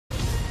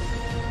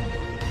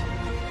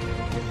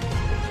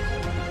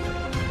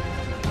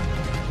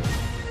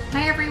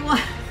Hi everyone.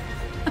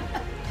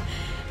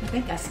 I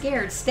think I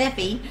scared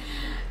Steffi.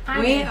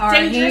 We are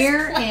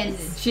here in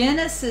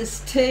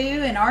Genesis 2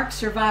 in Ark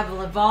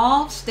Survival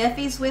Evolved.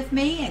 Steffi's with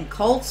me and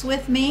Colt's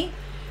with me,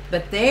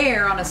 but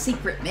they're on a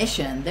secret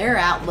mission. They're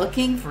out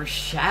looking for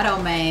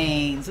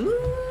Shadowmanes.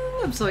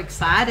 Ooh, I'm so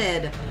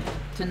excited.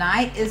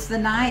 Tonight is the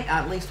night,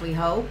 at least we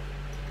hope.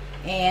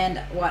 And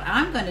what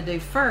I'm going to do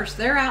first,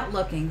 they're out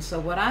looking, so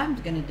what I'm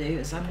going to do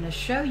is I'm going to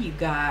show you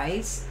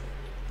guys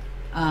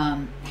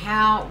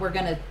how we're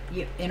going to,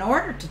 in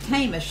order to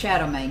tame a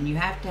Shadowmane, you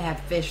have to have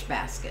fish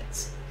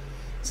baskets.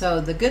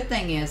 So the good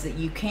thing is that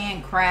you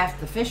can craft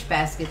the fish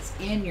baskets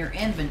in your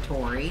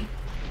inventory.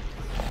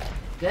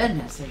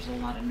 Goodness, there's a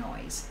lot of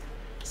noise.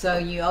 So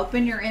you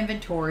open your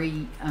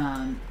inventory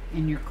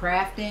in your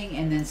crafting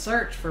and then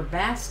search for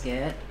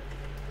basket,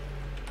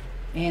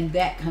 and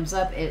that comes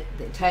up. It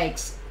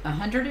takes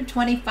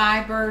 120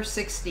 fiber,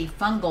 60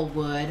 fungal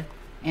wood,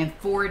 and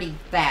 40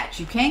 thatch.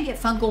 You can get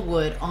fungal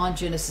wood on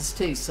Genesis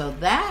 2, so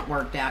that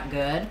worked out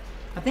good.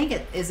 I think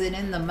is it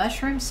in the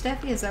mushrooms,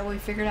 Steffi? Is that what we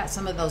figured out?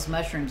 Some of those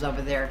mushrooms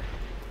over there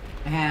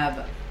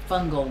have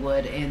fungal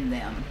wood in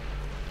them.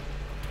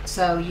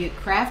 So you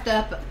craft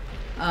up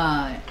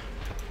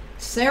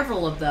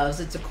several of those.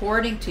 It's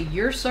according to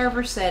your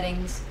server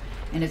settings,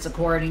 and it's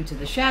according to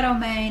the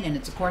Shadowmane, and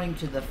it's according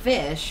to the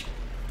fish,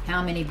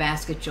 how many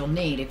baskets you'll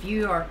need. If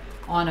you are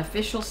on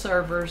official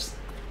servers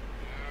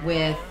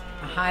with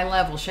a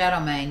high-level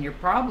Shadowmane, you're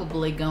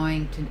probably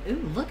going to...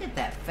 Ooh, look at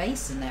that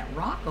face in that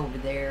rock over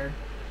there.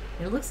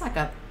 It looks like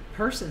a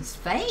person's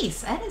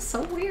face. That is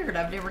so weird.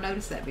 I've never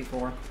noticed that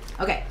before.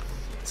 Okay,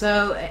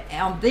 so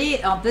on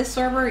this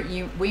server,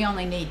 we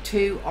only need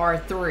 2 or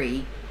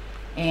 3,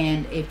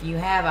 and if you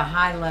have a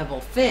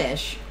high-level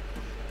fish,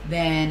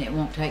 then it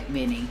won't take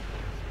many.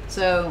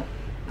 So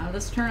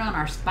let's turn on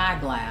our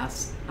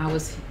spyglass. I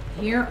was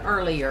here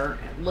earlier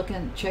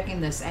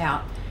checking this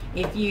out.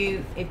 If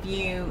you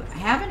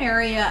have an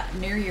area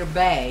near your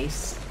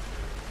base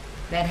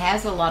that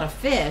has a lot of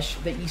fish,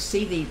 but you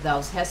see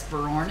those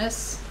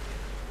Hesperornis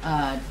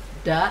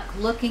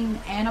duck-looking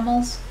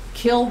animals,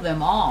 kill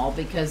them all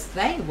because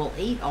they will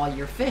eat all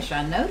your fish.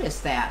 I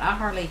noticed that. I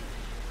hardly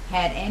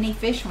had any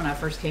fish when I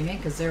first came in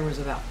because there was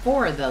about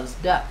 4 of those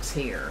ducks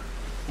here,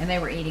 and they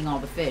were eating all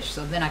the fish.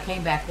 So then I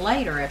came back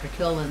later after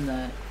killing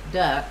the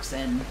ducks,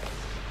 and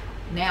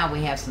now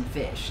we have some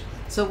fish.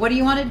 So what do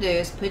you want to do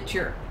is put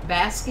your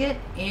basket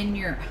in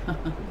your...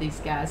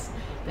 These guys,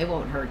 they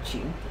won't hurt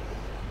you.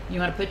 You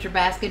want to put your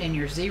basket in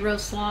your 0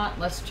 slot.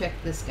 Let's check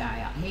this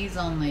guy out. He's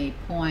only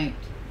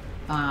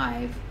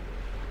 0.5.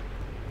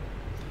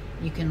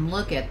 You can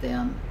look at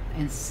them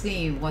and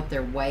see what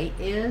their weight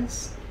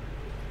is.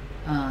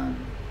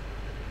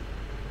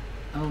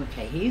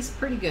 Okay, he's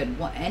pretty good.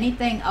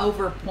 Anything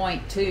over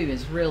 0.2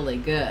 is really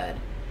good.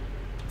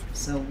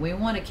 So we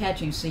want to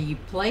catch him. So you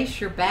place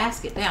your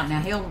basket down.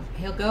 Now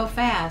he'll go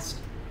fast.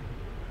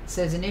 It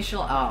says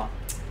initial. Oh,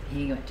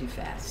 he went too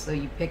fast. So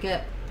you pick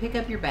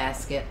up your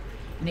basket.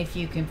 And if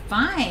you can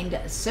find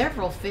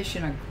several fish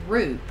in a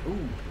group,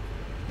 ooh,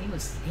 he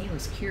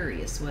was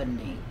curious, wasn't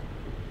he?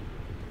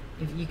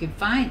 If you can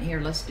find, here,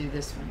 let's do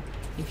this one.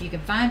 If you can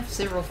find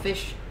several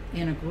fish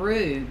in a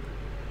group,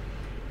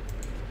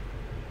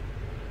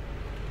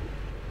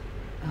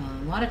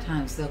 a lot of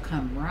times they'll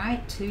come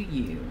right to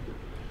you.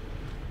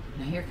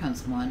 Now here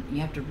comes one.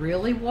 You have to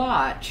really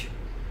watch,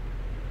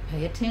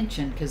 pay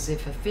attention, because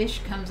if a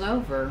fish comes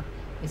over,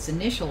 it's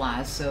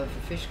initialized, so if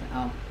a fish...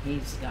 Oh,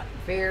 he's got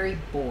very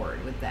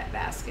bored with that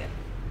basket.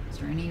 Is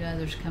there any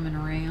others coming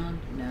around?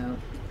 No.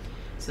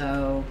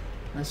 So,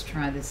 let's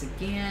try this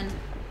again.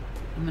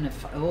 I'm going to...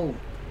 Oh,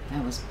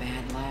 that was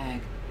bad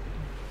lag.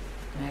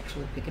 Did I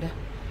actually pick it up?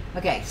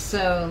 Okay,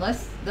 so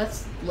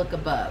let's look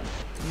above.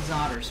 These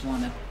otters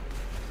want to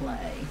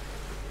play.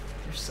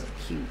 They're so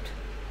cute.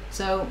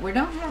 So, we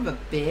don't have a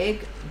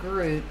big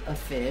group of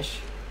fish.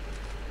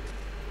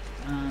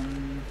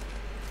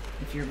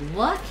 If you're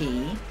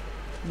lucky,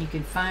 you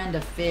can find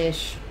a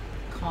fish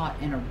caught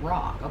in a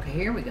rock. Okay,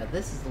 here we go.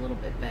 This is a little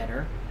bit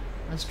better.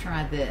 Let's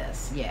try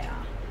this. Yeah.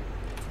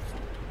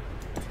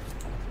 Okay.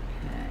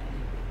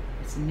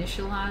 It's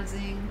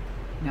initializing.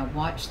 Now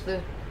watch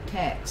the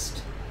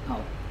text.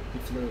 Oh,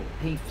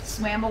 he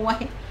swam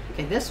away.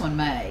 Okay, this one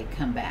may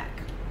come back.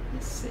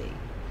 Let's see.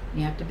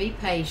 You have to be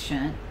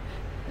patient.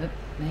 Oop,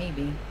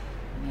 maybe.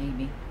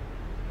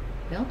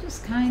 They'll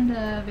just kind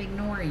of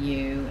ignore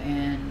you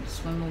and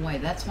swim away.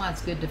 That's why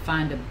it's good to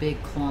find a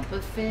big clump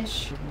of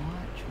fish.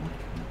 Watch.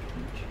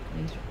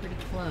 These are pretty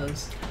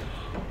close.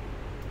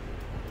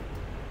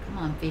 Come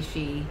on,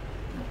 fishy.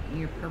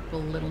 Your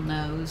purple little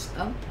nose.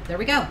 Oh, there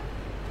we go.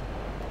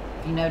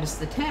 If you notice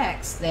the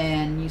text,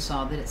 then you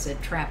saw that it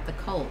said trap the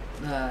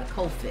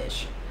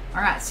coalfish.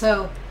 All right,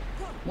 so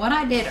what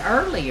I did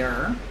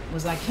earlier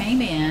was I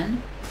came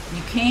in.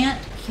 You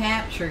can't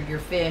capture your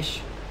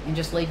fish and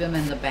just leave them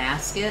in the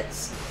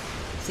baskets.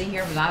 See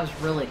here, because I was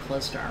really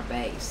close to our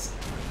base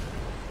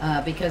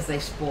because they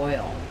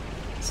spoil.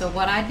 So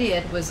what I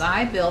did was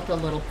I built a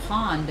little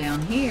pond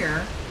down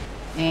here,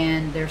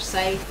 and they're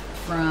safe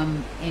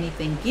from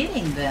anything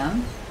getting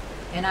them.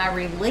 and I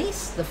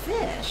released the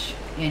fish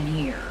in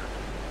here.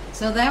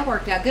 So that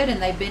worked out good,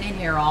 and they've been in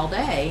here all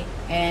day,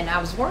 and I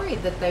was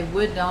worried that they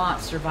would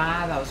not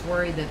survive. I was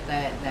worried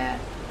that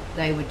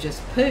they would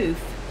just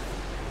poof,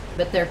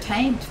 but they're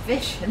tamed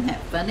fish. Isn't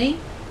that funny?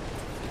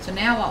 So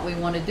now what we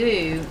want to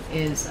do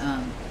is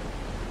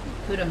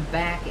put them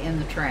back in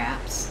the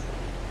traps.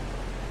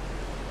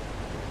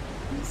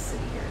 Let's see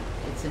here.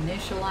 It's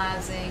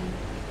initializing.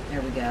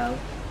 There we go.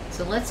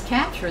 So let's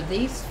capture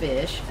these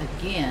fish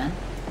again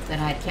that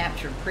I had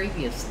captured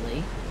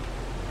previously.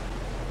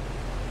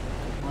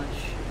 Watch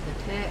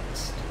the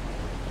text.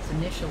 It's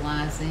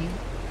initializing.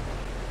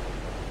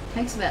 It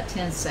takes about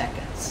 10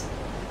 seconds.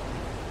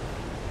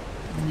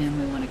 And then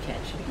we want to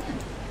catch it again.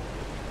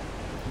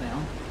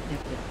 Well,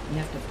 you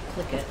have to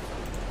click it.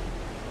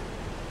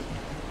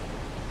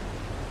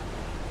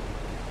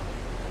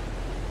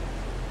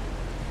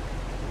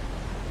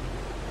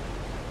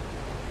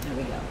 There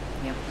we go.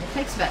 Yep, it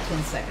takes about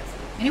 10 seconds.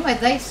 Anyway,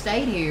 they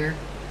stayed here.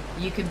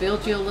 You can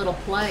build you a little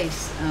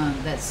place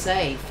that's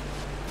safe.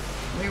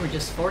 We were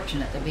just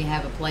fortunate that we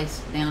have a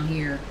place down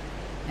here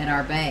at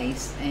our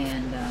base,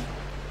 and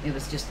it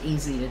was just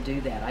easy to do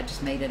that. I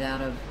just made it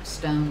out of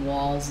stone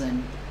walls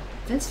and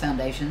fence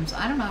foundations.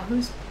 I don't know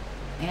whose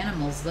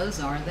animals those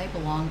are. They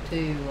belong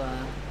to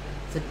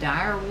it's a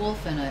dire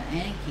wolf and an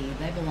Anki.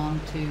 They belong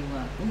to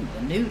ooh,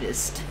 a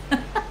nudist.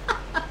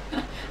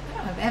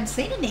 I haven't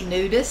seen any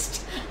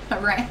nudists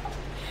around.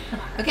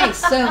 Okay,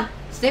 so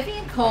Steffy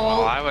and Colt.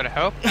 Well, I would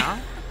hope not.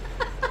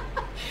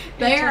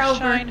 They're over.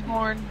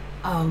 Shinehorn.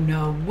 Oh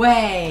no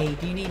way!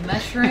 Do you need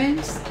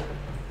mushrooms?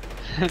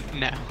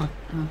 No.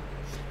 Oh.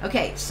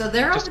 Okay, so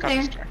they're Just over got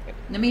there. distracted.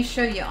 Let me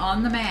show you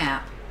on the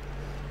map.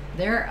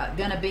 They're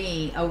gonna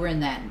be over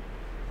in that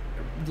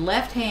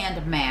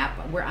left-hand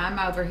map, where I'm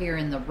over here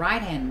in the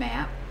right-hand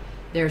map.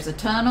 There's a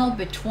tunnel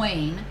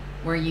between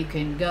where you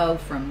can go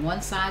from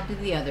one side to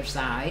the other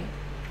side,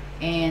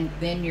 and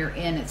then you're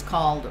in, it's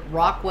called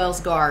Rockwell's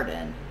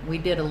Garden. We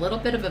did a little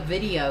bit of a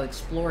video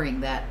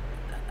exploring that,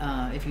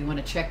 if you want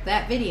to check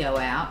that video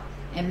out.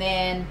 And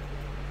then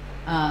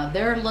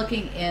they're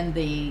looking in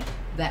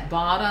that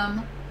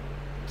bottom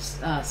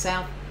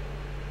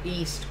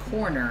southeast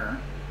corner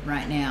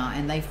right now,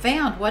 and they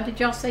found, what did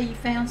y'all say you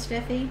found,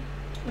 Steffi?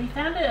 We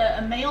found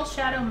a male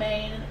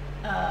Shadowmane,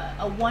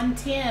 a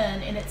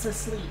 110, and it's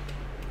asleep.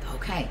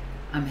 Okay,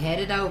 I'm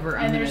headed over.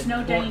 And there's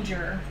no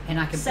danger. And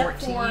I can port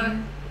to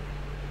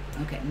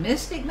you. Okay,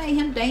 Mystic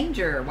Mayhem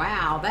Danger.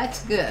 Wow,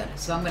 that's good.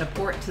 So I'm going to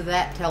port to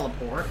that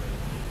teleport.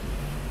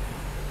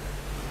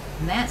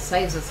 And that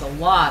saves us a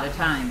lot of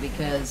time,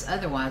 because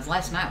otherwise,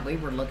 last night we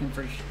were looking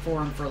for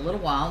them for a little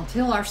while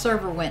until our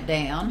server went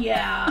down.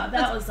 Yeah,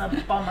 that was a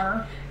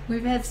bummer.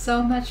 We've had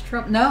so much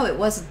trouble. No, it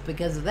wasn't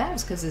because of that. It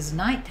was because it's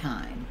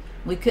nighttime.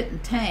 We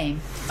couldn't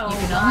tame. Oh, you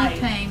can right. only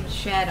tame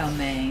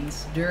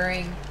Shadowmanes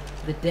during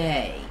the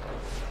day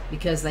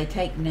because they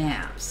take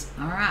naps.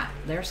 All right,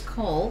 there's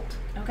Colt.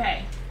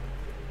 Okay.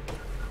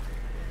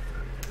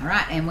 All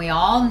right, and we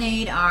all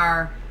need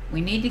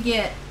we need to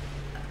get,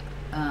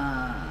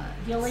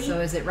 Gilly? so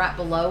is it right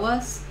below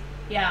us?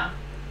 Yeah.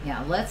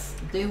 Yeah, let's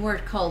do where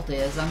Colt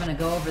is. I'm going to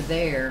go over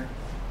there,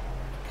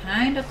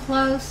 kind of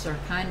close or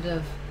kind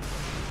of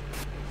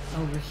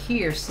over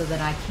here, so that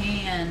I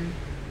can...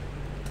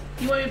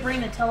 You want me to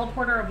bring the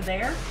teleporter over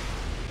there?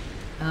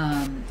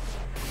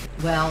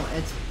 Well,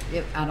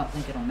 I don't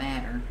think it'll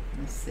matter.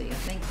 Let's see. I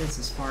think this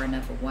is far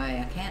enough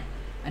away.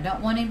 I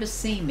don't want him to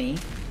see me.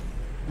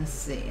 Let's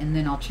see. And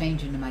then I'll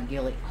change into my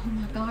ghillie. Oh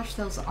my gosh,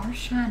 those are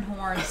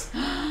Shinehorns.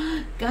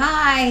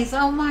 Guys,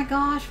 oh my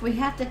gosh, we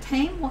have to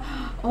tame one.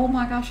 Oh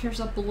my gosh, here's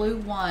a blue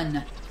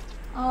one.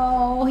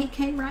 Oh, he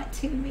came right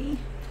to me.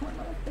 Poor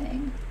little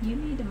thing. You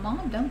need a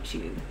mom, don't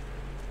you?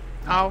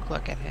 Oh,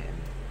 look at him.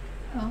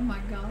 Oh my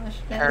gosh,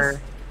 that's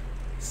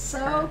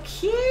so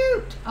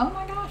cute. Oh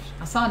my gosh.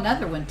 I saw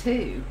another one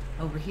too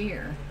over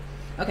here.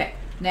 Okay,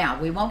 now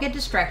we won't get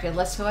distracted.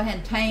 Let's go ahead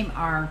and tame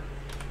our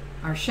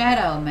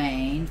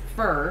Shadowmane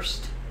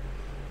first.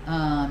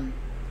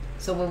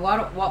 So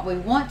what we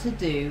want to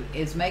do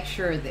is make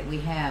sure that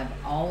we have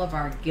all of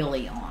our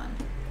ghillie on.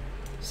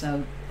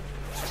 So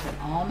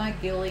put all my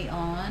ghillie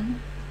on,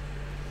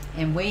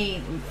 and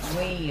we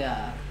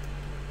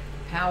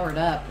powered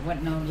up,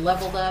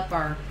 leveled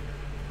up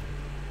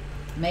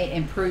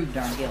improved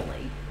our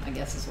ghillie, I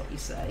guess is what you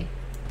say.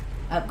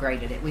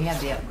 Upgraded it. We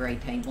have the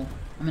upgrade table.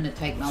 I'm going to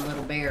take my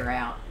little bear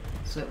out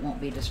so it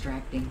won't be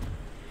distracting.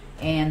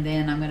 And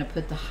then I'm going to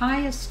put the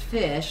highest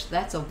fish.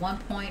 That's a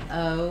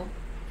 1.0.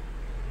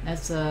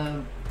 That's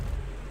a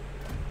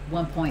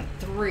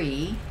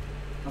 1.3,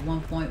 a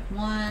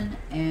 1.1,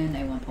 and a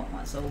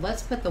 1.1. So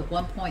let's put the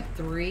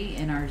 1.3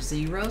 in our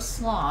 0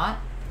 slot.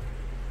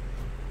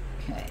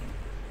 Okay.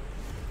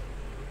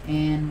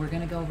 And we're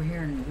going to go over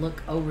here and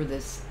look over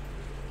this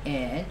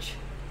edge.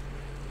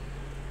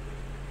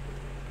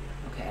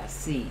 Okay, I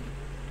see.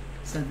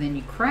 So then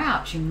you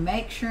crouch. You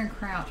make sure and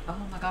crouch.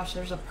 Oh my gosh,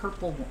 there's a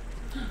purple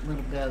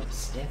little goat,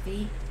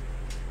 Steffi.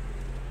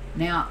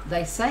 Now,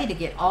 they say to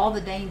get all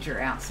the danger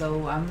out,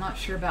 so I'm not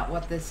sure about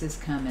what this is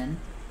coming.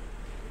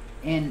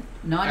 and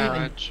not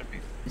even, it should be.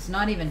 it's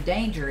not even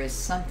danger, it's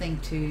something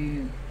to,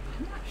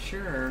 I'm not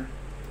sure.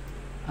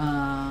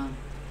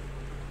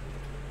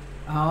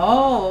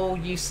 Oh,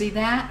 you see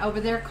that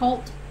over there,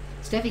 Colt?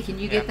 Steffi, can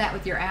you get that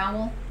with your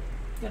owl?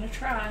 Gonna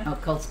try. Oh,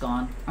 Colt's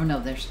gone. Oh no,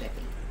 there's Steffi.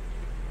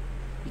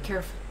 Be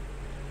careful.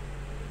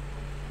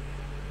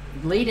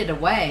 Lead it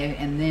away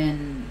and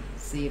then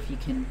see if you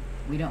can.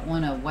 We don't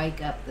want to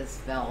wake up this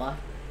fella.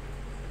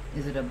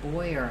 Is it a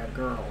boy or a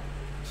girl?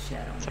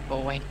 Shadow. It's a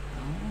boy.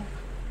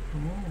 Oh,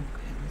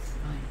 okay, let's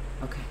find.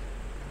 Okay.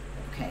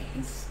 Okay,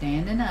 he's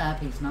standing up.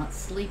 He's not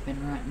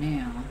sleeping right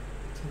now.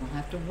 So we'll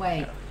have to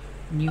wait.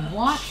 And you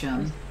watch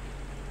him.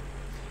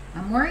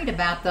 I'm worried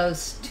about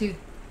those two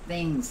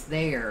things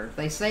there.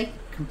 They say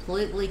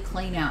completely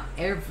clean out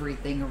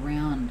everything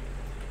around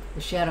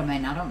the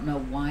Shadowmane. I don't know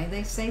why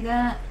they say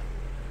that.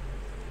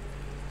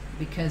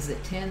 Because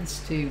it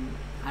tends to,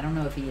 I don't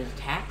know if he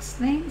attacks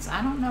things.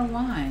 I don't know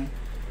why.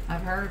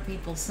 I've heard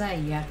people say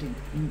you have to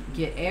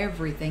get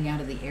everything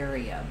out of the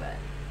area, but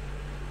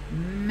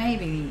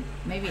maybe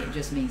it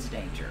just means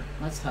danger.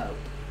 Let's hope.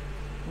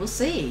 We'll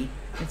see.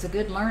 It's a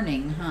good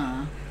learning,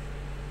 huh?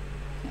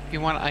 If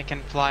you want, I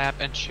can fly up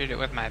and shoot it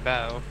with my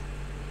bow.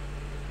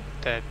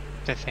 The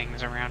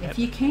things around it. If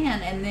you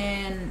can, and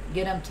then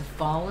get them to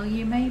follow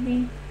you,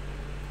 maybe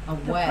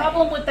away. The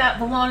problem with that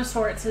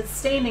Velonosaur is it's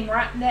standing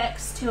right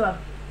next to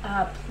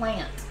a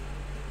plant.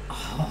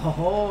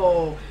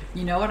 Oh,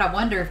 you know what? I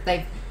wonder if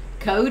they've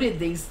coded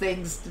these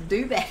things to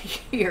do that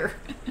here.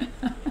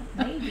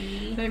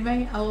 Maybe. They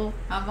may. Oh,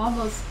 I'm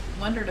almost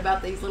wondering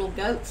about these little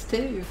goats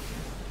too.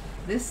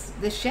 This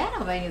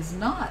Shadowmane is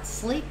not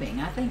sleeping.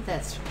 I think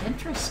that's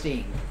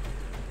interesting.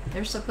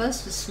 They're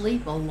supposed to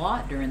sleep a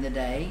lot during the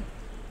day,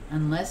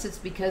 unless it's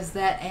because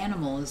that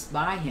animal is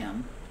by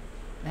him.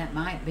 That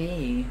might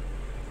be.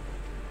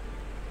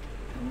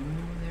 Oh,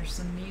 there's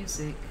some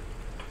music.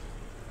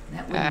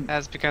 That wouldn't...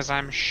 That's because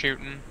I'm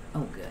shooting.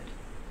 Oh, good.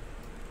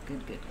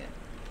 Good.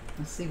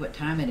 Let's see what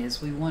time it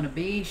is. We want to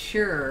be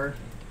sure.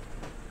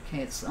 Okay,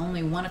 it's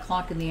only 1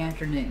 o'clock in the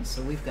afternoon,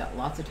 so we've got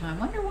lots of time.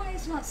 Wonder why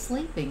he's not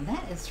sleeping.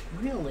 That is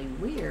really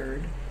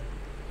weird.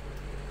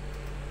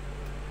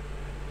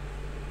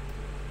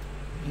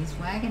 He's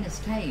wagging his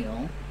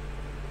tail.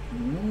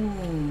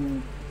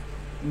 Ooh.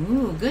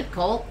 Ooh, good,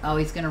 Colt. Oh,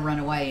 he's going to run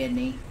away, isn't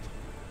he?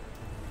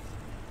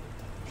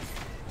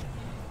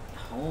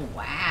 Oh,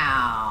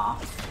 wow.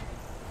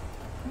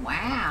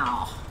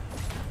 Wow.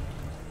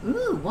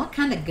 Ooh, what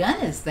kind of gun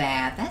is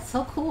that? That's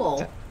so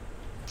cool.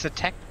 It's a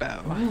Tek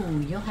bow. Ooh,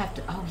 you'll have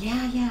to... Oh,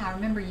 yeah, I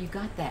remember you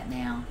got that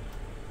now.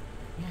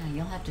 Yeah,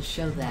 you'll have to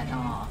show that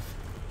off.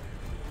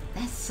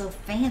 That's so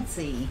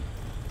fancy.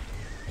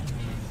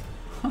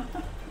 I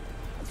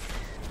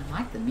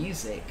like the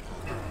music.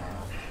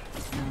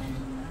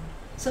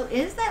 So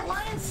is that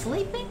lion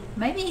sleeping?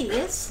 Maybe he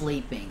is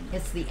sleeping.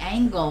 It's the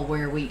angle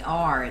where we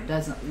are. It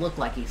doesn't look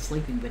like he's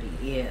sleeping, but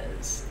he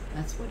is.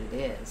 That's what it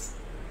is.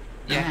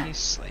 Yeah, he's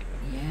sleeping.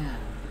 Yeah.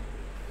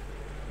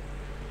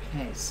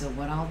 Okay, so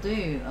what I'll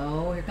do...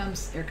 Oh, here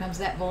comes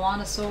that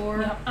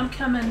Velonosaur. Yep, I'm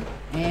coming.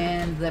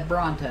 And the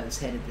Bronto's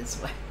headed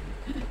this way.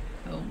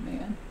 Oh,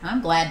 man.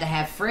 I'm glad to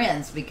have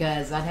friends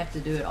because I'd have to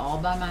do it all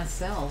by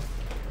myself.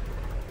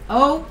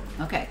 Oh,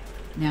 okay.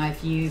 Now,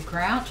 if you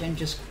crouch and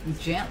just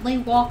gently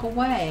walk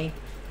away,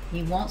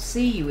 he won't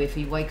see you if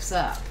he wakes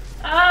up.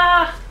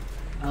 Ah!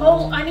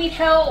 Colt, I need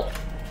help.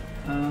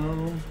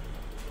 Oh.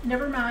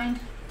 Never mind.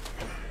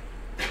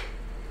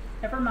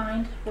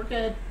 We're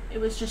good. It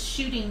was just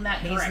shooting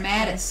that direction. He's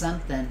mad at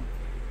something.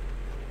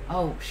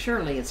 Oh,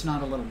 surely it's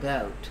not a little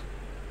goat.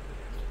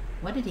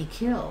 What did he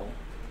kill?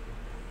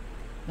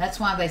 That's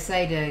why they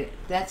say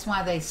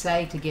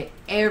to get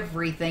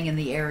everything in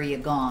the area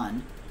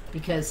gone.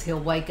 Because he'll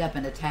wake up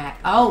and attack.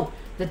 Oh,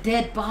 the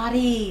dead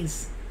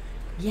bodies.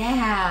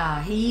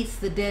 Yeah, he eats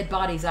the dead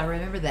bodies. I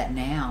remember that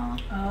now.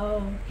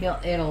 Oh.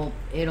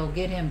 It'll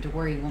get him to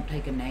where he won't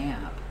take a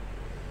nap.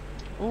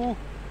 Oh.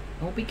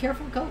 Oh, be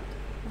careful, Colt.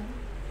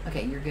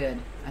 Okay, you're good.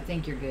 I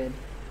think you're good.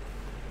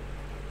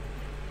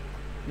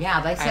 Yeah,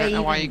 they say. I don't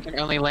know why you can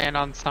only land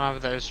on some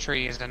of those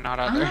trees and not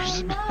others.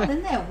 I know,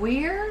 isn't that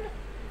weird?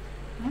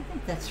 I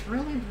think that's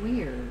really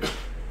weird.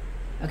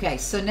 Okay,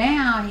 so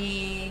now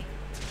he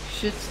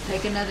should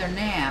take another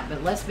nap,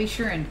 but let's be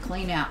sure and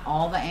clean out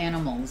all the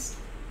animals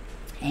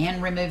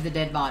and remove the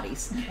dead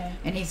bodies. Okay.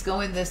 And he's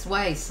going this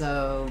way,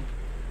 so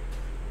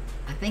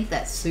I think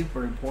that's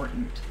super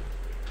important.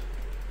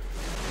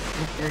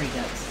 Look, there he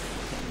goes.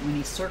 Okay, when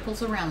he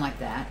circles around like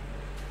that,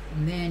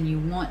 and then you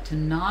want to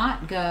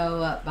not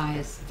go up by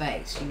his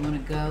face. You want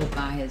to go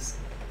by his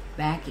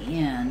back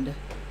end,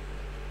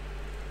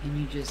 and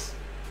you just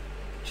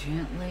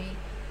gently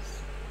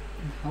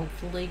and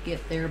hopefully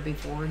get there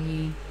before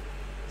he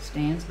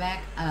stands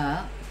back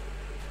up.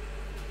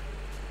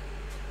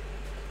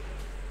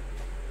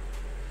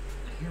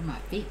 I hear my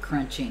feet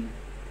crunching.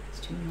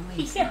 It's too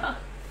noisy. Yeah.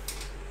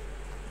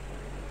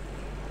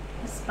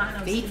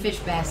 Feed fish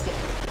basket.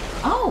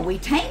 Oh, we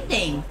tamed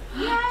him.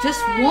 Yay!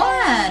 Just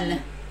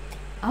one.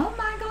 Oh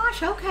my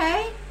gosh,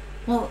 okay.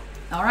 Well,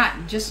 all All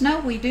right, just know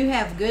we do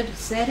have good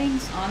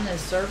settings on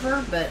this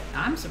server, but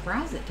I'm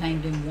surprised it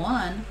tamed him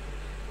one.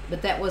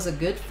 But that was a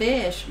good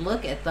fish.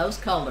 Look at those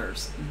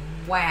colors.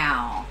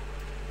 Wow.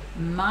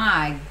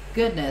 My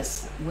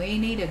goodness. We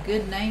need a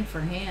good name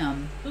for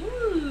him.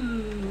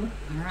 Ooh.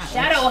 All right,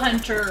 Shadow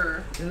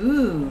Hunter.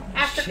 Ooh.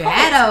 After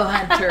Shadow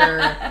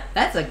Hunter.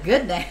 That's a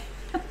good name.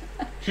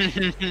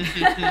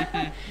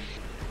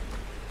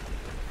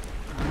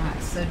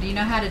 Alright, so do you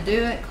know how to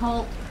do it,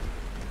 Colt?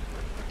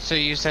 So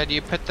you said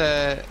you put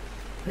it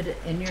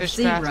in your fish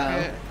 0.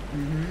 basket.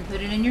 Put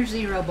it in your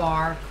 0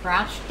 bar,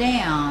 crouch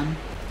down,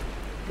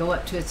 go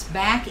up to its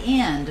back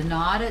end,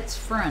 not its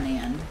front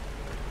end.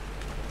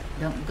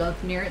 Don't go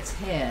near its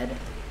head,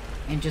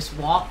 and just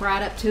walk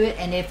right up to it.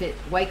 And if it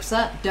wakes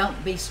up,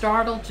 don't be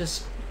startled.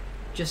 Just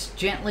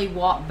gently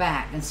walk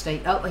back and stay.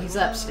 Oh, he's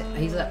up.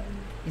 He's up.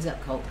 He's up,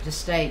 Colt.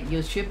 Just stay.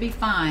 You should be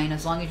fine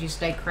as long as you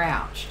stay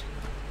crouched.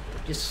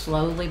 Just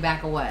slowly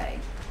back away.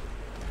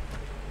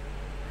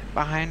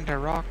 Behind a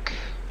rock.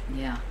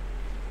 Yeah.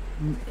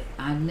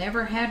 I've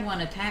never had one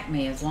attack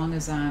me as long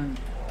as I'm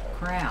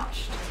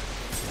crouched.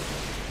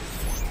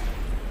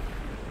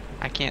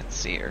 I can't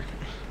see her.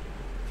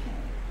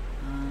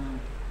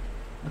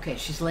 Okay,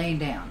 she's laying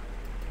down.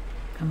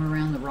 Come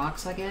around the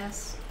rocks, I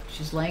guess.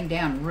 She's laying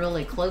down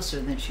really closer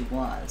than she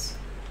was.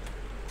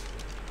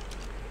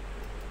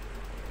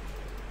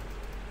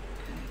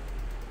 Okay.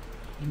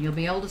 And you'll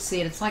be able to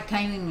see it. It's like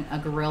taming a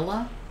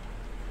gorilla.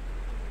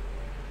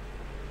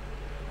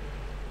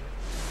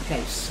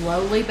 Okay,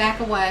 slowly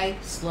back away.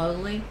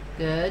 Slowly.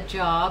 Good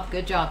job.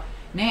 Good job.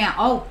 Now,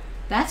 oh,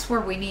 that's where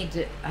we need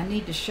to, I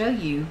need to show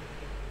you.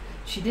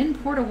 She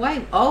didn't port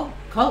away. Oh,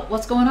 Colt,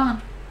 what's going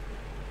on?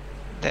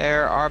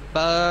 There are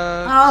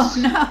bugs.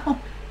 Oh, no.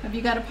 Have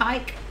you got a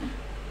pike?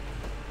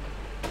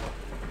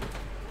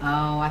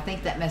 Oh, I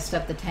think that messed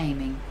up the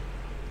taming.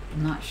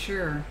 I'm not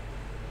sure.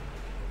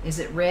 Is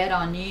it red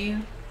on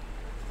you?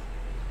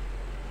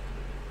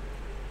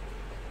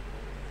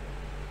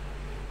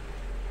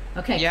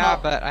 Okay, yeah,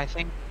 Colt. but I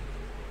think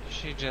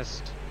she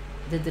just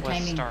Did the was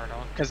taming...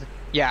 startled. Because,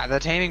 yeah,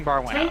 the taming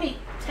bar went up.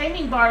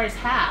 Taming bar is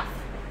half.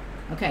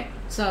 Okay,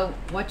 so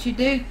what you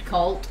do,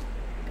 Colt,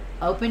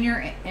 open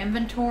your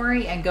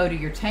inventory and go to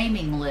your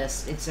taming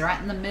list. It's right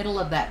in the middle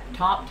of that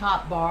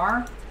top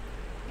bar,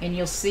 and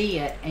you'll see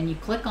it, and you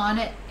click on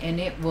it, and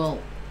it will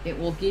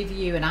give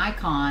you an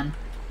icon,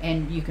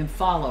 and you can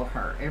follow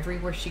her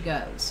everywhere she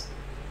goes.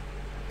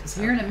 Because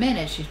here in a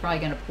minute, she's probably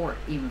going to port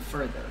even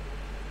further.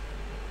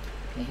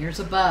 Okay, here's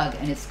a bug,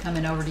 and it's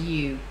coming over to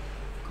you,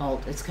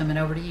 Colt. It's coming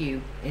over to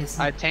you.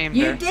 I tamed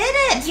her. You did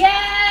it! Yes!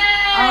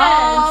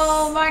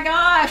 Oh my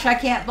gosh, I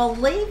can't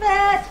believe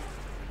it!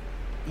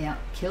 Yeah,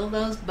 kill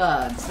those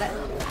bugs. That,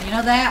 you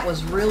know, that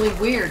was really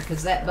weird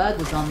because that bug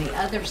was on the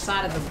other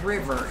side of the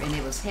river and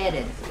it was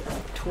headed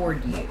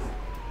toward you.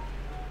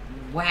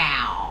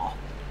 Wow.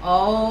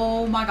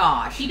 Oh my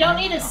gosh. You don't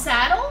need a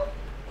saddle?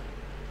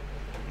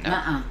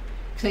 No.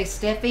 Say,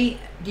 Steffi,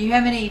 do you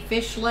have any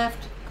fish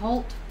left,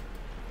 Colt?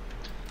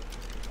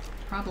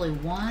 Probably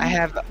one. I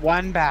have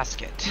one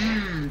basket.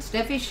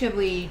 Steffi, should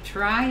we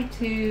try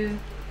to...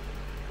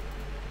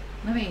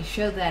 Let me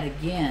show that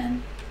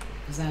again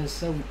because I was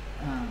so...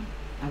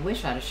 I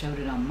wish I'd have showed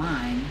it on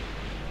mine.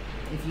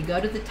 If you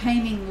go to the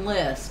taming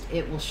list,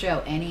 it will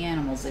show any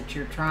animals that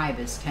your tribe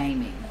is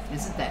taming.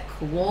 Isn't that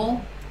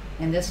cool?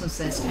 And this one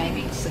says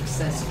taming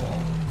successful.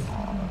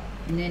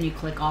 And then you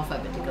click off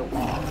of it to go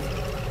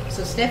off.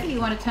 So Steffi, you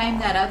want to tame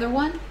that other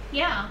one?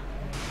 Yeah.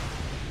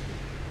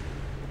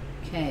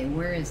 Okay,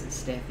 where is it,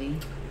 Steffi?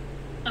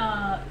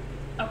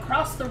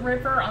 Across the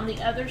river on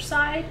the other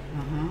side.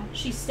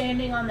 She's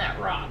standing on that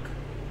rock.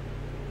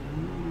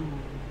 Oh.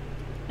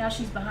 Now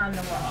she's behind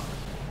the rock.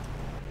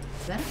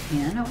 Is that a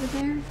pin over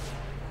there?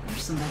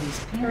 There's somebody's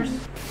pin. Is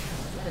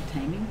that a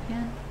taming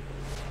pin?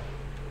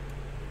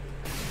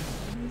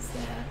 What is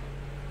that?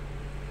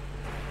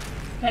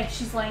 Okay,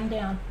 she's laying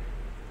down.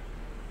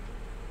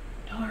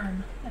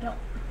 Darn, I don't...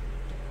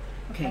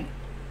 Okay.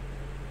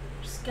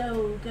 Just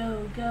go,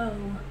 go, go.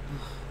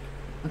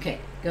 Okay,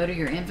 go to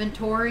your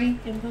inventory.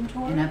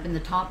 Inventory? And up in the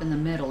top in the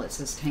middle it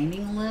says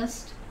taming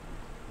list.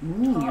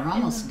 Ooh, you're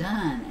almost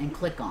done. And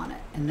click on it.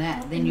 And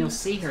that, then you'll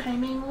see her.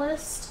 Taming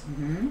list?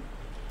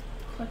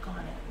 Click on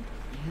it.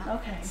 Yeah.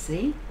 Okay.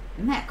 See?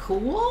 Isn't that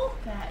cool?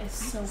 That is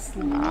so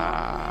cool.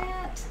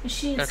 Is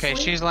she asleep? Okay,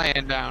 she's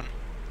laying down.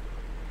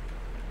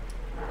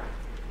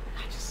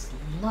 I just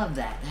love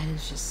that. That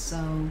is just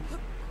so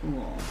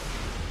cool.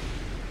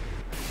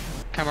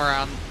 Come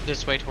around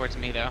this way towards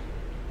me, though.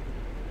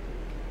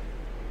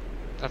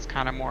 That's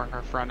kind of more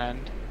her front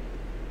end.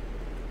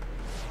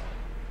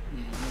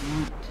 Yeah, you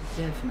want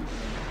to definitely.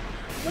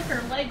 Look,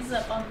 her legs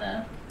up on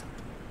the...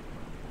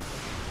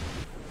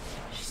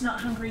 She's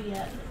not hungry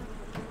yet.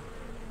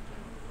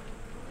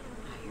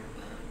 I hear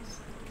bugs.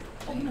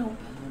 Oh no.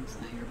 Bugs.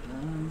 I hear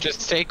bugs.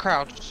 Just stay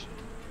crouched.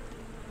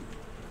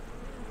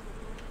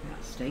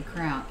 Yeah, stay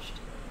crouched.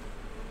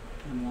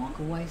 And walk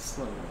away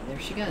slowly. There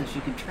she goes.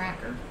 You can track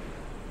her.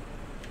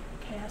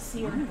 Okay, I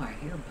see Why her. do I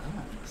hear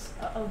bugs?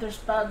 Uh-oh, there's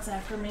bugs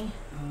after me.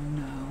 Oh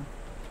no.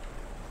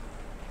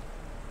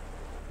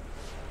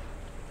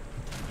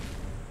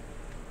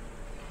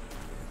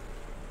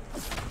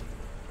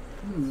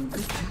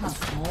 job,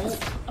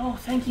 Colt. Oh,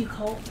 thank you,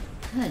 Colt.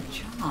 Good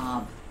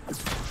job.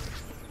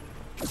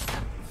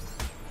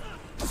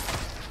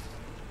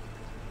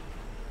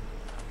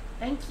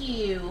 Thank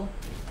you.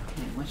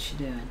 Okay, what's she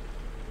doing?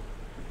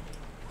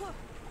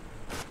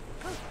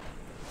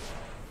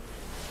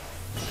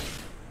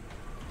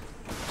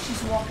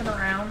 She's walking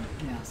around.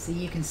 Yeah, see,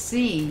 you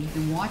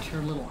can watch her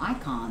little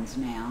icons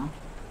now.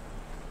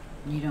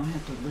 You don't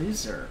have to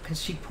lose her,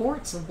 because she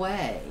ports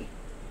away.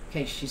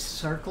 Okay, she's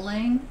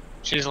circling.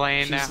 She's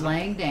laying down. She's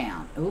laying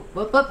down. Oop,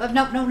 oop, oop, oop,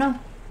 no, no, no.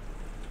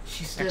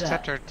 She stood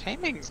Except up. her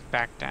taming's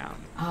back down.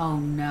 Oh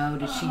no,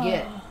 did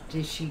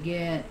she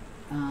get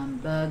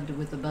bugged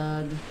with a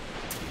bug?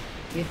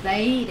 If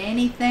they eat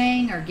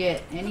anything or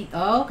get any,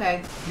 oh,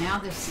 okay, now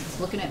this is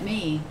looking at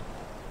me.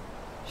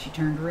 She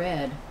turned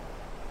red.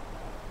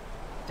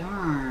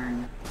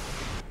 Darn.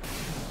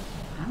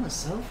 I was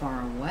so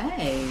far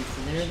away.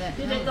 So there that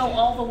Did it go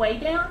all the way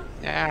down?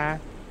 Yeah.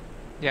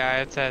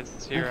 Yeah, it says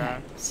 0. Okay.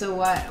 So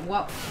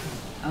what?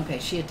 Okay,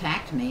 she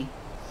attacked me.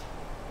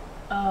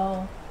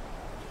 Oh.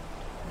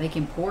 They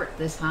can port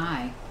this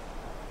high.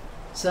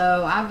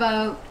 So I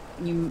vote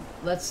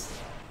let's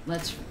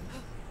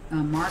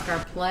mark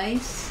our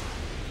place.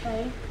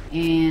 Okay.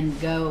 And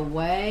go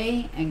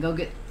away and go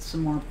get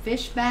some more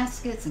fish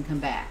baskets and come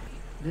back.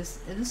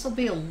 This will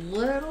be a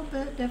little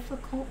bit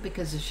difficult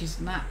because she's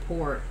not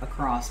port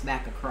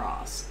back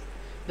across.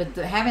 But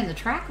having the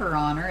tracker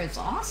on her is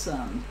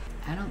awesome.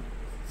 I don't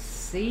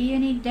see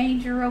any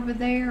danger over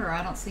there, or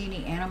I don't see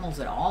any animals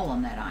at all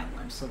on that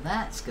island, so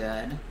that's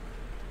good.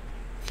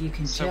 If you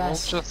can So we'll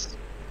just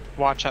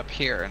watch up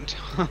here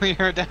until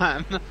you're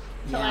done.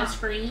 Till I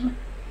scream.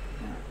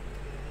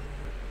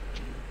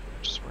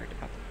 Just worried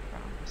about the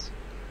bombs.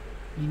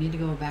 You need to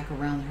go back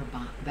around her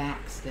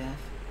back, Steph.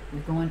 We're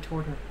going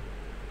toward her.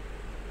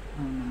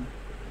 Oh no.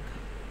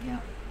 Okay.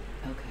 Yep.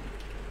 Okay.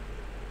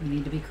 You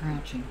need to be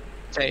crouching.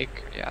 Stay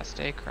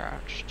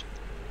crouched.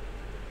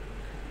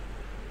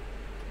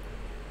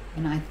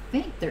 And I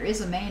think there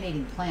is a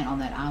man-eating plant on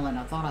that island.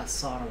 I thought I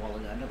saw it a while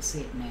ago. I don't see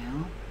it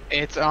now.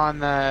 It's on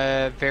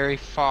the very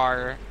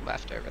far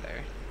left over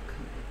there.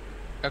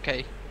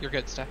 Okay, you're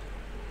good, Steph.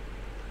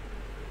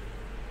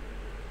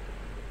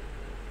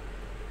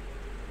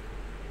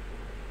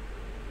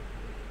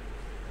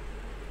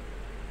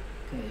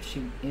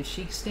 Okay, if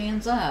she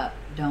stands up,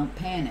 don't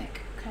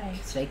panic. Okay.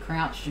 Stay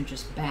crouched and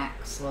just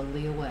back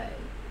slowly away.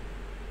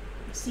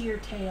 I see your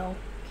tail.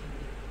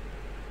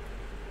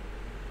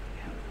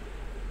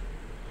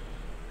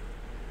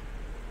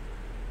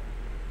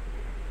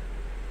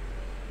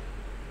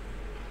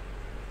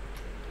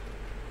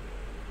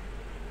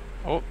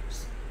 Oh.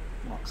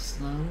 Walk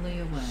slowly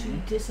away.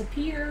 She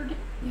disappeared.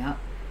 Yep.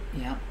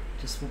 Yep.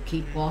 Just we'll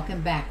keep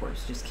walking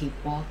backwards. Just keep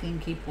walking,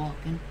 keep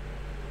walking.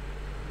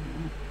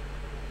 Yep.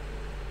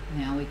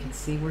 Now we can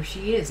see where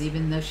she is,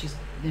 even though she's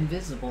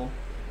invisible.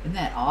 Isn't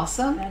that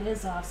awesome? That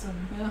is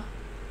awesome. Yeah.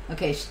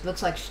 Okay,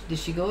 looks like, did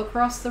she go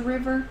across the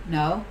river?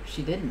 No,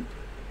 she didn't.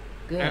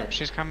 Good. Yep,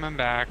 she's coming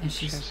back. And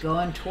she's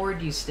going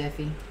toward you,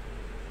 Steffi.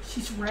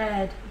 She's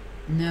red.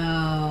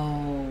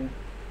 No.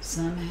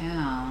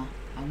 Somehow.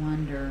 I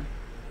wonder.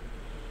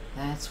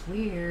 That's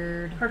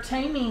weird. Her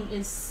taming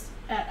is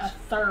at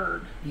a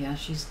 3rd. Yeah,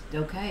 she's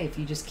okay. If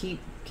you just keep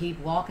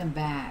walking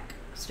back.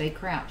 Stay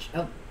crouched.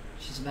 Oh,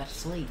 she's about to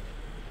sleep.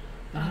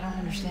 But I don't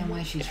understand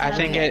why she's I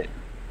think it...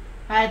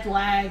 I had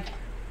lag.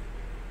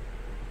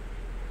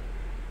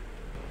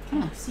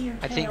 Huh. See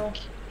her tail.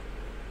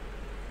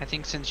 I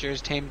think since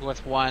yours tamed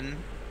with 1,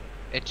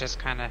 it just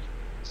kind of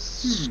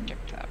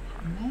skipped that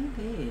part.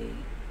 Maybe.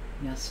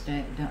 Yeah,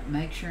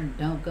 make sure and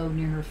don't go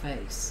near her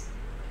face.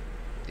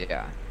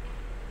 Yeah.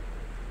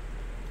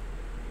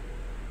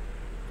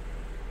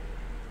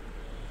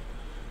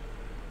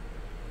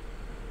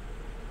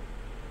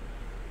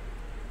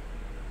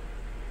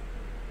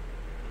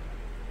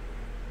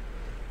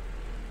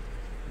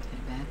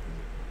 Back.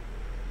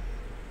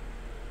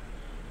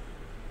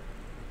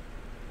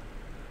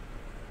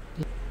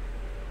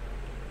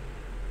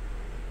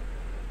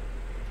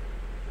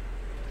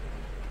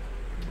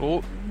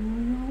 Oh.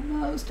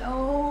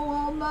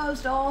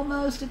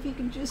 Almost. If you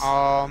can just.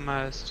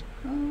 Almost.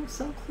 Oh,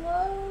 so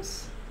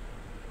close.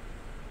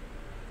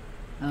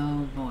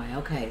 Oh boy.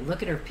 Okay,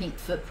 look at her pink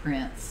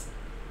footprints.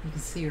 You can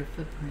see her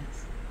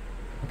footprints.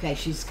 Okay,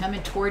 she's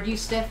coming toward you,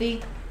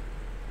 Steffi.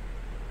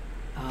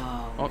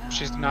 Oh, no.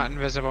 She's not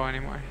invisible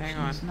anymore. Hang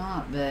on. She's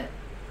not, but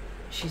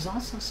she's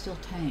also still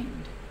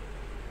tamed.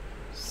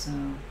 So.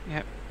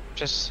 Yep.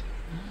 Just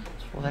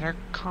let her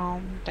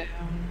calm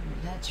down.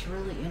 That's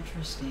really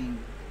interesting.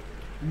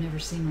 I've never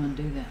seen one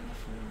do that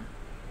before.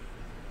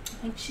 I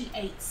think she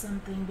ate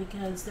something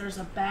because there's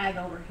a bag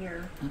over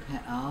here. Okay.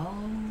 Oh,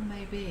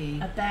 maybe.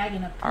 A bag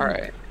and a poop. All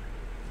right.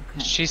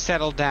 Okay. She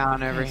settled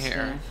down over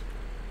here. Steph.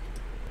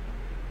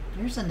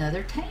 There's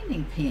another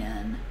taming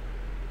pen.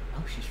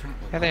 Oh, she's right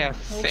below. Yeah, they have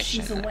Oh, fish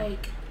she's in there.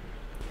 awake.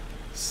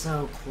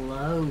 So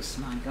close.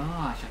 My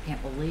gosh. I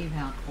can't believe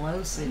how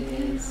close it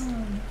is.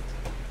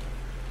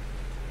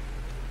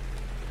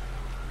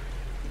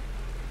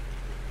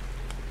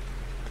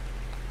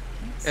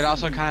 It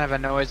also kind of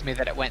annoys me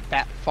that it went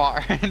that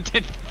far and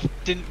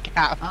didn't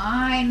cap.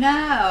 I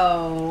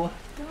know.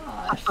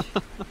 Gosh.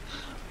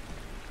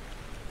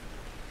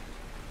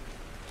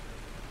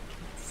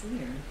 See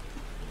her.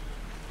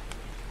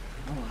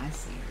 Oh, I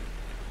see her.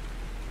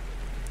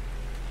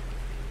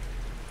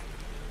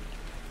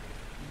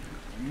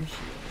 There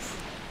she is.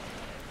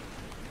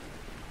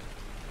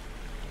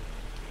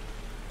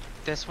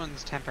 This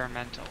one's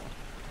temperamental.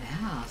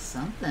 Yeah,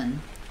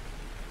 something.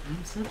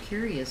 I'm so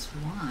curious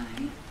why.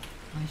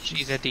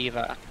 She's a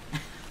diva.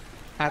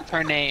 That's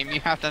her name. You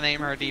have to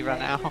name her Diva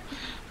now.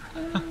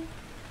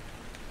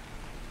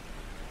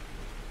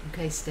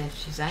 Okay, Steph,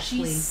 she's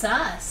actually... She's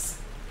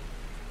sus.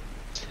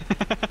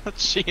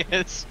 She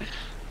is.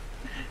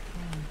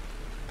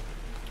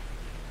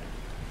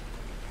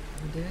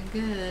 We're doing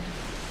good.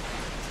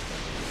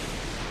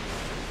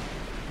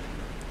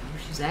 Oh,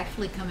 she's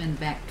actually coming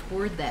back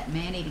toward that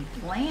man-eating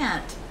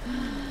plant.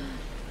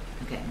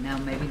 Okay, no,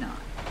 maybe not.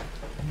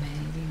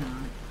 Maybe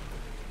not.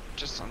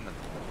 Just on the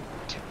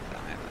tip of the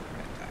island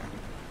right there.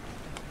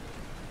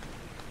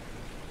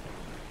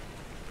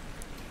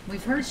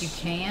 We've heard you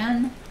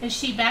can. Is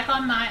she back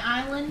on my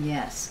island?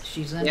 Yes,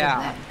 she's under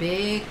that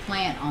big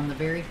plant on the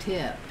very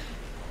tip.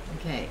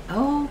 Okay.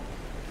 Oh,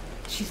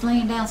 she's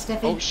laying down,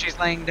 Steffi. Oh, she's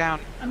laying down.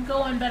 I'm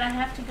going, but I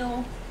have to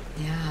go.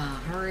 Yeah,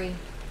 hurry.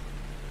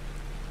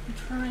 I'm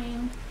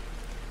trying.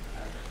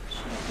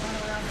 Should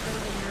have gone around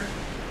earlier.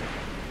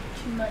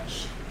 Too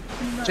much.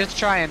 Just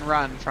try and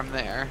run from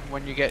there.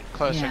 When you get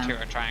closer to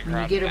her, try and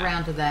grab When you get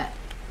around to that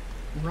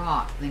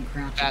rock, then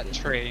crouch that again.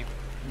 tree.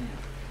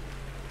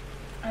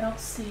 Yeah. I don't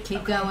see.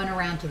 Keep going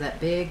around to that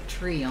big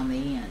tree on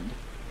the end.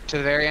 To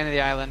the very end of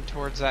the island,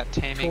 towards that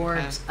taming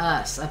Towards pen.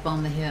 us, up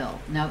on the hill.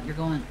 No, you're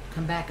going,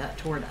 come back up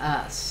toward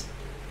us.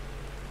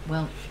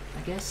 Well,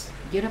 I guess,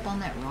 get up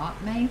on that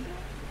rock, maybe?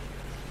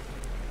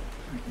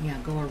 Yeah,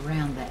 go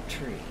around that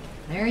tree.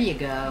 There you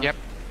go. Yep.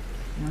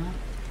 No?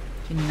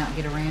 Can you not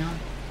get around?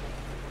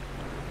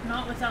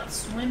 Not without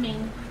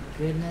swimming.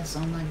 Goodness,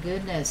 oh my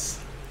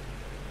goodness.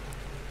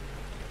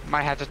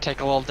 Might have to take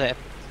a little dip.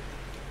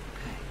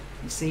 Okay.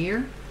 You see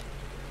her?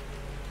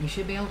 You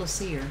should be able to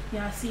see her.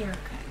 Yeah, I see her.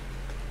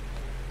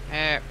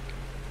 Eh,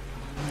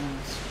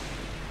 Almost.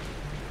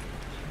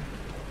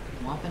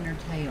 Flopping her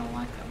tail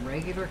like a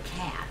regular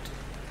cat.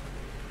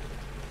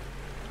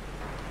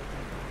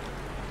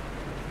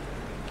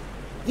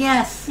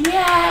 Yes!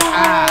 Yes!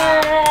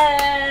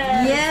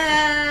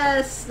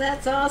 Yes!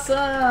 That's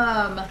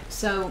awesome!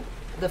 So,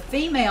 the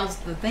females,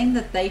 the thing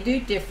that they do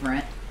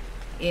different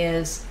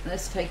is,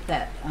 let's take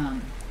that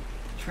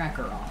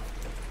tracker off.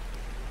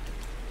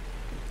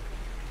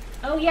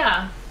 Oh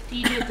yeah. Do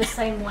you do it the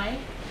same way?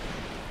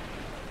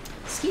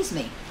 Excuse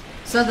me.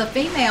 So the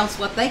females,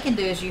 what they can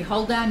do is you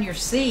hold down your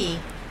C,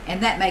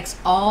 and that makes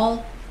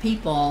all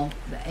people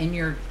in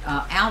your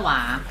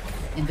ally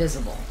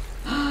invisible.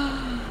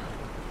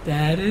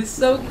 That is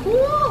so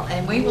cool.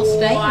 And we will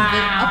stay invisible.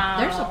 Oh,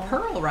 there's a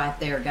pearl right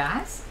there,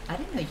 guys. I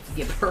didn't know you could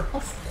get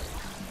pearls.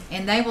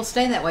 And they will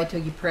stay that way till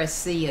you press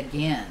C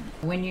again.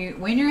 When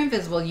you're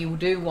invisible, you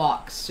do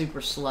walk super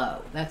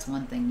slow. That's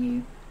one thing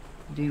you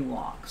do,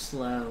 walk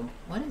slow.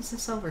 What is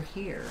this over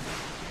here?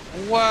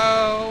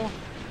 whoa!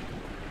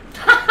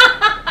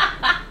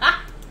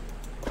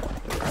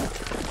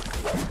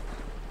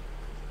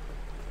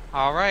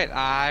 Alright,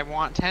 I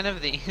want 10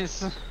 of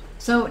these.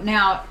 So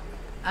now,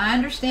 I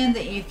understand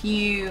that if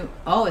you...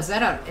 Oh, is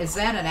that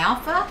an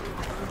alpha?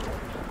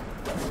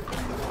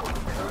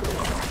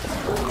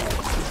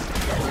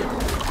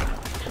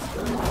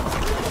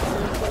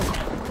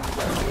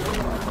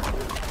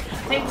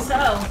 I think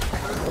so.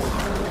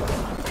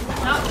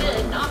 Not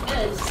good, not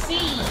good. C.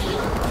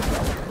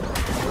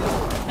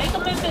 Make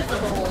them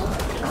invisible.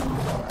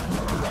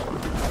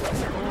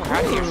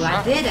 How do you Ooh,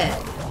 I did it.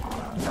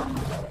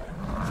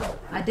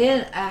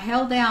 I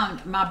held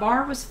down, my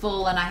bar was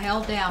full and I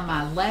held down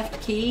my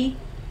left key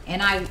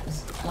and I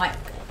like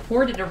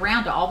poured it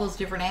around to all those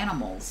different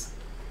animals.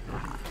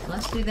 So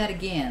let's do that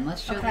again.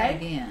 Let's show that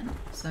again.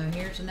 So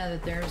here's another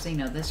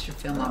Therizino. This should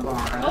fill my bar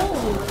up.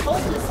 Oh,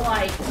 Colt is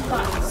like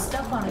got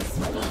stuff on his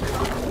feet.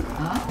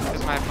 Huh?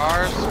 Is my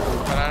bars,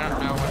 but I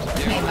don't know what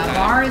to do. Okay, my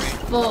bar is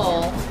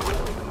full.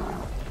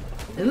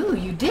 Ooh,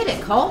 you did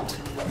it, Colt.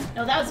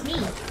 No, that was me.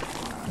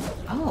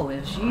 Oh, it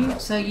was you.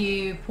 So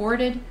you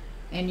ported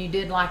and you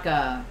did like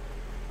a...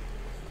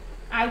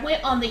 I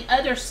went on the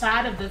other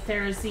side of the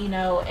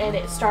Therizino and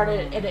it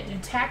started, and it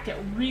attacked it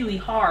really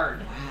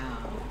hard.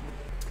 Wow.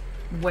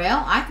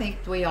 Well, I think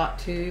we ought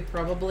to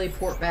probably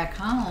port back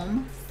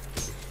home.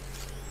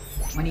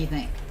 What do you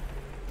think?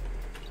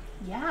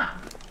 Yeah.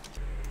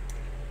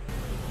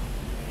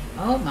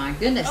 Oh my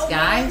goodness,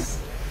 guys.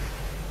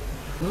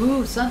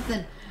 Ooh,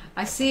 something.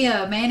 I see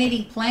a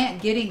man-eating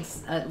plant getting,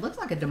 it looks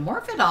like a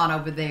Dimorphodon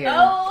over there.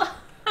 Oh!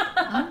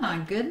 Oh my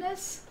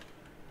goodness.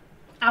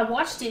 I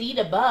watched it eat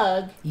a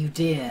bug. You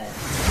did.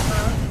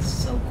 That's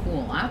so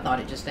cool. I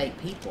thought it just ate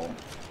people.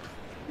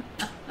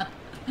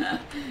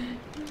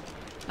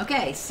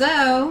 Okay,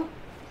 so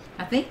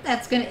I think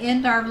that's going to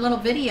end our little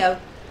video.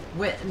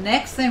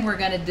 Next thing we're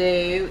going to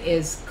do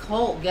is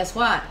Colt. Guess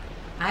what?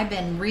 I've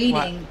been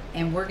reading,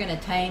 and we're going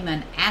to tame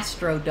an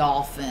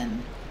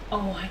astrodolphin.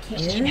 Oh, I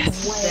can't wait. Isn't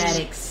that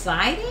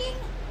exciting?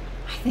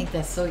 I think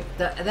that's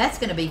that's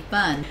going to be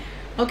fun.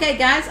 Okay,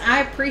 guys,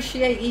 I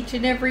appreciate each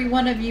and every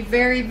one of you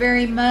very,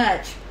 very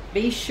much.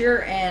 Be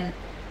sure and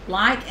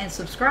like and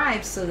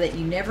subscribe so that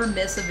you never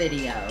miss a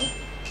video.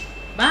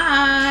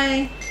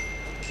 Bye.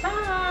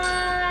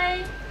 Bye.